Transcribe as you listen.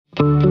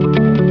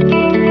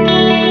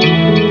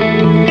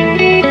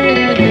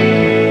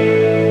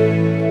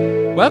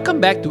Welcome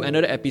back to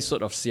another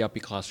episode of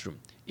CRP Classroom.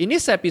 In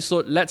this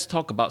episode, let's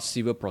talk about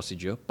civil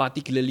procedure,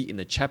 particularly in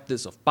the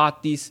chapters of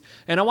parties,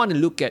 and I want to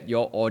look at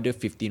your Order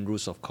 15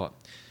 rules of court.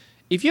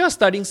 If you are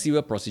studying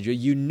civil procedure,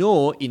 you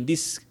know in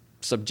this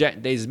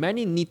subject there is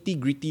many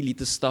nitty-gritty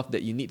little stuff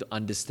that you need to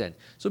understand.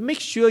 So make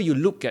sure you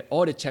look at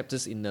all the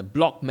chapters in the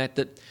block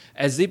method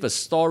as if a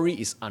story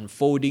is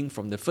unfolding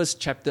from the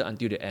first chapter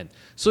until the end,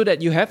 so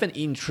that you have an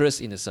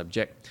interest in the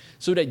subject,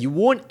 so that you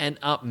won't end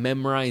up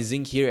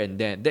memorizing here and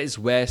there. That is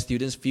where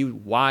students feel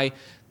why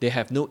they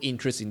have no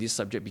interest in this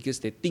subject,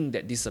 because they think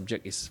that this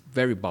subject is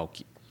very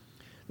bulky.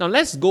 Now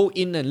let's go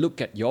in and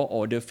look at your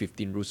Order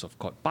 15 rules of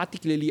court.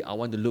 Particularly, I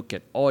want to look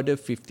at Order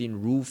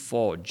 15 Rule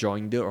 4,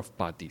 joinder of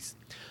parties.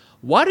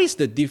 What is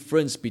the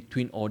difference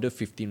between Order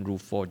 15 Rule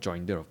 4,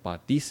 joinder of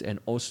parties, and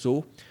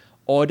also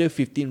Order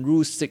 15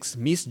 Rule 6,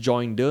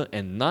 misjoinder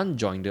and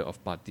non-joinder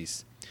of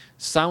parties?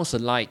 Sounds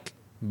alike,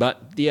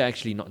 but they are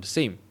actually not the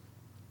same.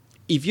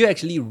 If you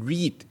actually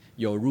read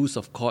your rules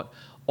of court,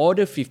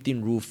 Order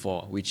 15 Rule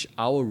 4, which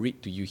I will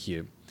read to you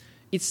here,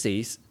 it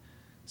says,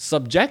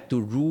 subject to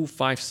Rule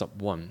 5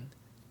 sub 1,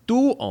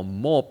 two or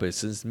more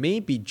persons may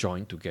be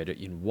joined together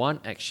in one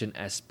action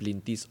as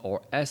plaintiffs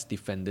or as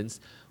defendants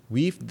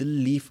with the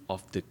leave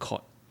of the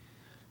court.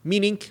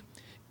 Meaning,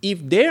 if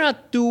there are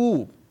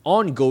two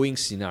ongoing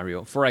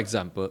scenarios, for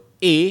example,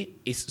 A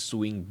is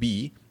suing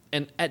B,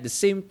 and at the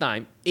same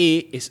time, A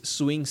is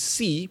suing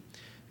C,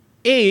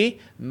 A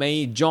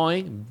may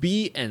join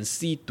B and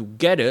C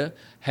together,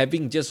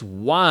 having just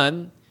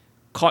one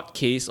court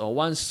case or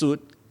one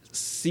suit,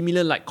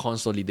 similar like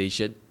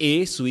consolidation,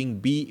 A suing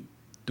B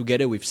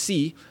together with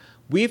C,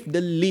 with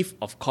the leave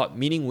of court,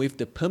 meaning with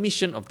the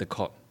permission of the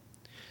court.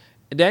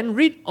 Then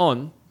read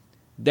on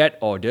that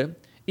order,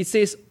 it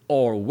says,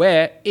 or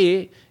where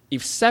A,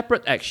 if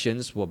separate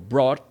actions were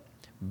brought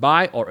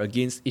by or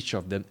against each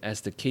of them, as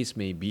the case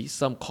may be,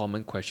 some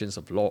common questions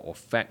of law or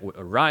fact would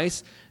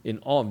arise in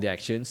all of the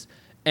actions,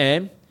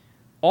 and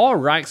all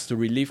rights to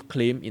relief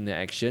claim in the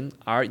action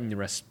are in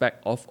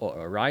respect of or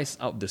arise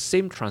out of the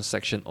same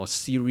transaction or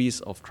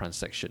series of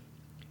transactions.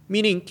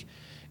 Meaning,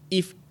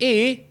 if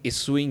A is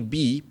suing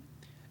B,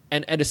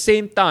 and at the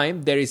same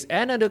time there is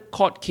another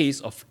court case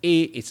of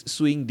A is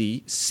suing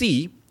the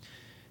C,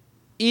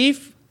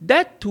 if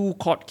that two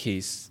court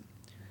case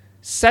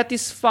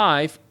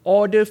satisfy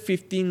Order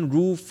 15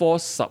 Rule 4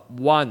 sub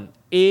 1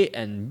 A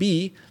and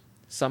B,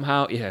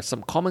 somehow it has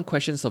some common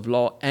questions of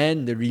law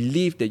and the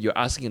relief that you're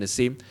asking are the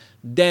same,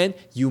 then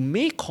you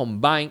may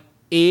combine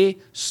A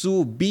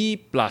sue B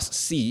plus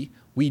C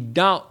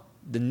without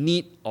the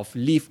need of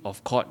leave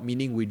of court,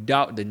 meaning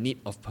without the need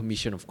of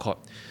permission of court.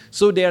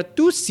 So there are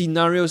two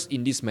scenarios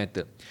in this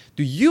matter.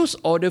 To use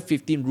Order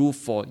 15 Rule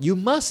 4, you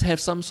must have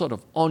some sort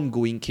of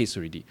ongoing case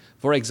already.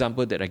 For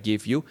example, that I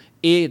gave you,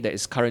 A that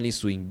is currently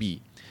suing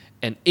B,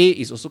 and A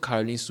is also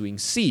currently suing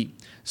C.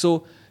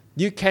 So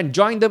you can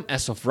join them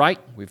as of right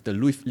with the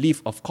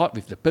leave of court,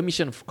 with the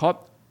permission of court,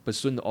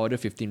 pursuant to Order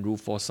 15 Rule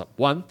 4 sub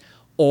 1,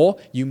 or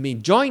you may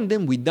join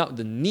them without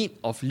the need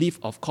of leave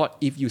of court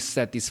if you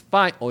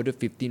satisfy Order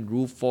 15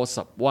 Rule 4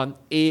 sub 1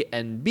 A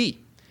and B.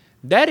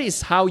 That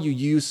is how you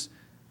use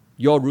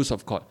your rules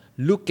of court.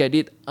 Look at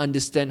it,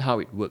 understand how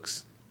it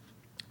works.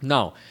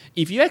 Now,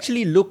 if you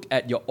actually look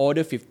at your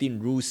Order 15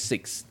 Rule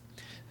 6,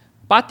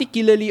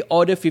 particularly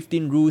Order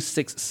 15 Rule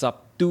 6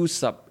 sub 2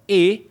 sub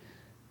A,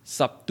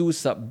 sub 2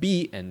 sub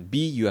B, and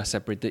B, you are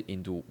separated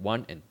into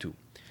 1 and 2.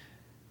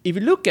 If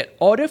you look at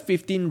Order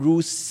 15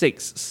 Rule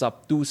 6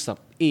 sub 2 sub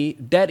A,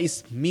 that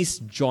is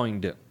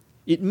misjoinder.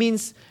 It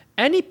means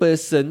any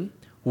person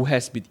who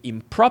has been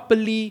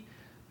improperly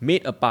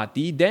made a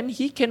party, then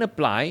he can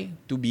apply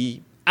to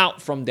be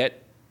out from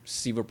that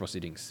civil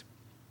proceedings.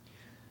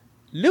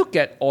 Look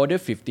at Order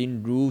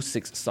 15 Rule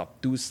 6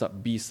 sub 2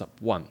 sub B sub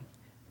 1.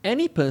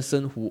 Any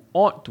person who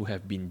ought to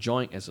have been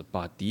joined as a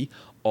party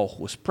or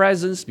whose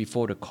presence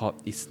before the court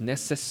is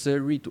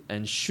necessary to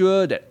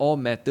ensure that all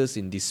matters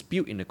in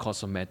dispute in the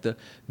course of matter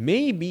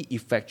may be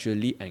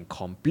effectually and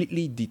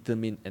completely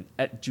determined and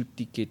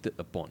adjudicated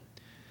upon.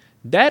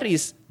 That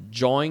is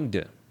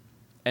joinder.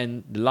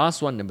 And the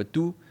last one, number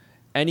 2,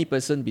 any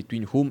person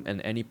between whom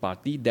and any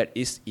party, that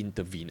is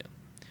intervener.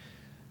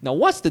 Now,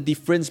 what's the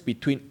difference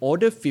between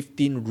Order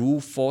 15 Rule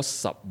 4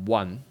 sub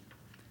 1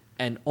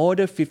 and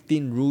Order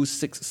 15 Rule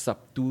 6 sub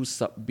 2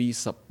 sub B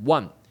sub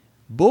 1?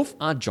 Both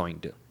are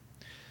joinder.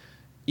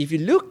 If you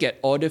look at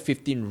Order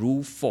 15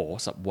 Rule 4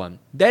 sub 1,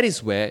 that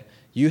is where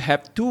you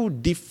have two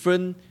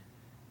different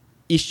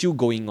issues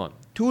going on,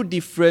 two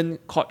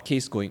different court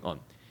cases going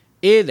on.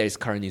 A that is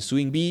currently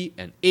suing B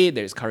and A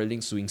that is currently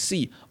suing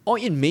C. Or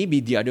it may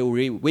be the other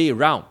way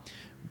around.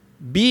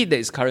 B that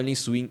is currently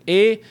suing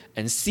A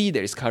and C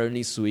that is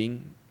currently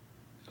suing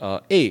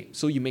A.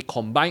 So you may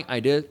combine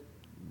either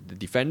the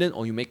defendant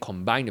or you may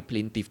combine the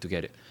plaintiff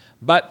together.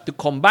 But to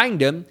combine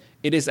them,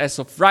 it is as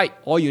of right.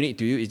 All you need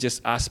to do is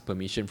just ask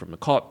permission from the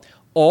court.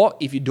 Or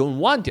if you don't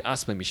want to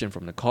ask permission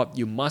from the court,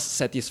 you must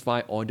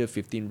satisfy Order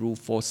 15 Rule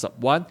 4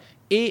 sub 1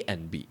 A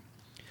and B.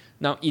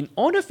 Now, in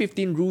Order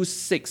 15 Rule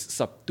 6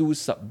 sub 2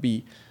 sub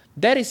B,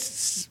 that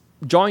is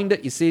joinder,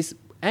 it says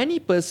any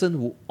person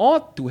who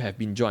ought to have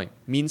been joined,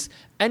 means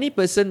any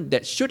person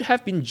that should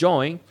have been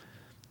joined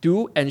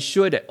to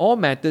ensure that all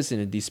matters in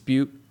a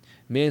dispute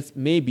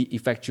may be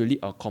effectually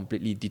or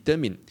completely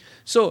determined.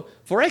 So,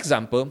 for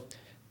example,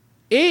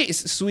 A is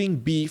suing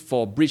B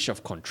for breach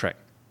of contract.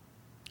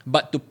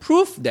 But to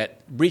prove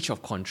that breach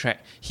of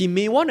contract, he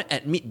may want to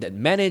admit that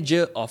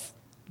manager of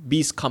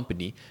B's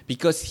company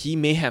because he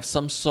may have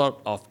some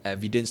sort of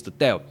evidence to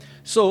tell.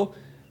 So,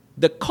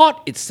 the court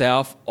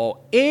itself, or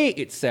A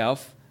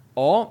itself,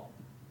 or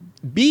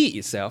B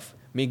itself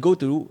may go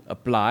to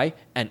apply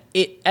and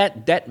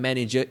add that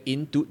manager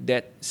into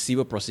that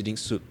civil proceeding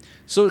suit.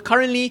 So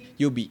currently,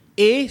 you'll be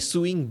A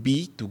suing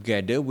B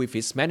together with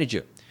his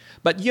manager.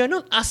 But you're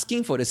not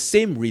asking for the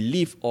same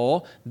relief,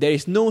 or there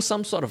is no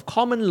some sort of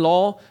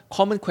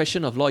common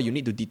question of law you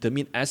need to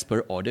determine as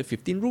per Order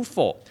 15 Rule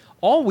 4.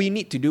 All we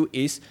need to do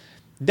is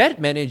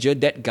that manager,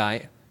 that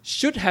guy,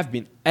 should have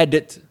been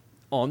added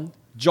on,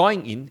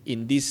 joined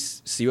in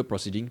this civil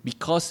proceeding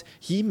because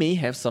he may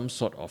have some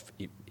sort of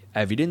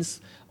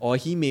evidence, or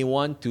he may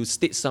want to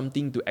state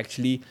something to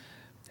actually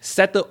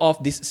settle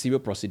off these civil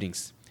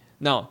proceedings.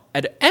 Now,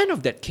 at the end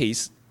of that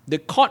case, the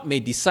court may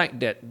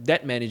decide that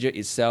that manager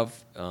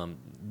itself,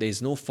 there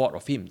is no fault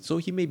of him, so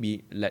he may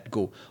be let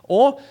go.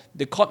 Or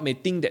the court may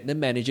think that the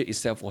manager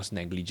itself was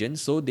negligent,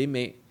 so they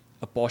may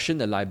apportion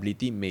the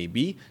liability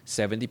maybe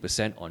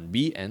 70% on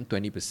B and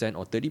 20%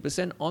 or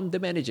 30% on the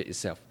manager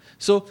itself.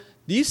 So,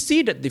 do you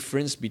see the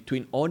difference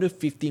between Order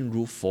 15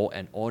 Rule 4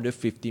 and Order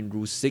 15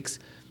 Rule 6?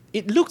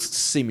 It looks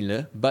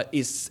similar, but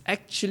it's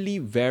actually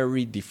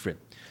very different.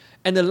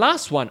 And the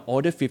last one,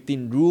 Order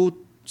 15 Rule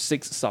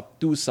 6 sub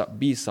 2 sub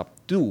B sub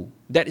 2,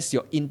 that is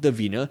your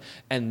intervener,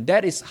 and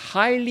that is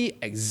highly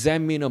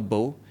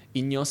examinable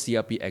in your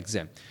CRP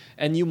exam.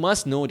 And you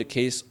must know the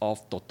case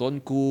of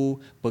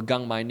Totonku,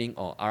 Pegang Mining,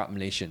 or Arab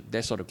Malaysian,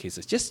 that sort of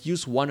cases. Just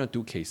use one or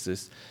two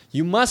cases.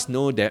 You must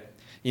know that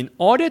in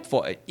order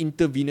for an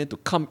intervener to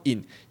come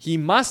in, he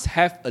must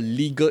have a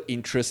legal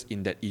interest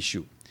in that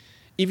issue.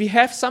 If you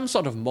have some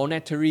sort of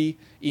monetary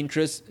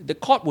interest, the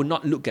court will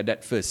not look at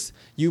that first.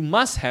 You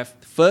must have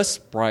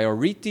first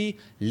priority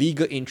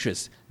legal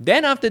interest.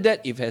 Then after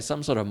that, if it has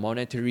some sort of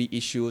monetary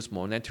issues,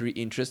 monetary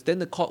interest, then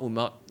the court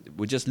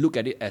will just look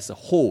at it as a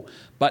whole.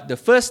 But the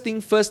first thing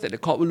first that the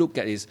court will look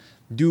at is,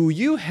 do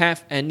you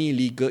have any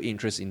legal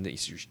interest in the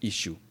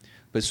issue?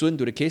 Pursuant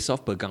to the case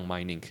of Pegang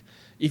Mining.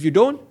 If you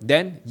don't,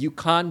 then you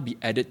can't be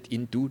added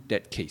into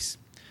that case.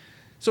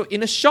 So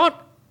in a short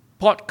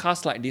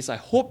podcast like this, I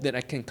hope that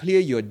I can clear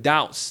your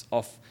doubts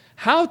of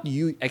how do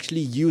you actually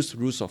use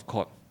rules of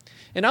court.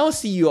 And I will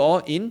see you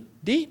all in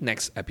the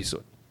next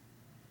episode.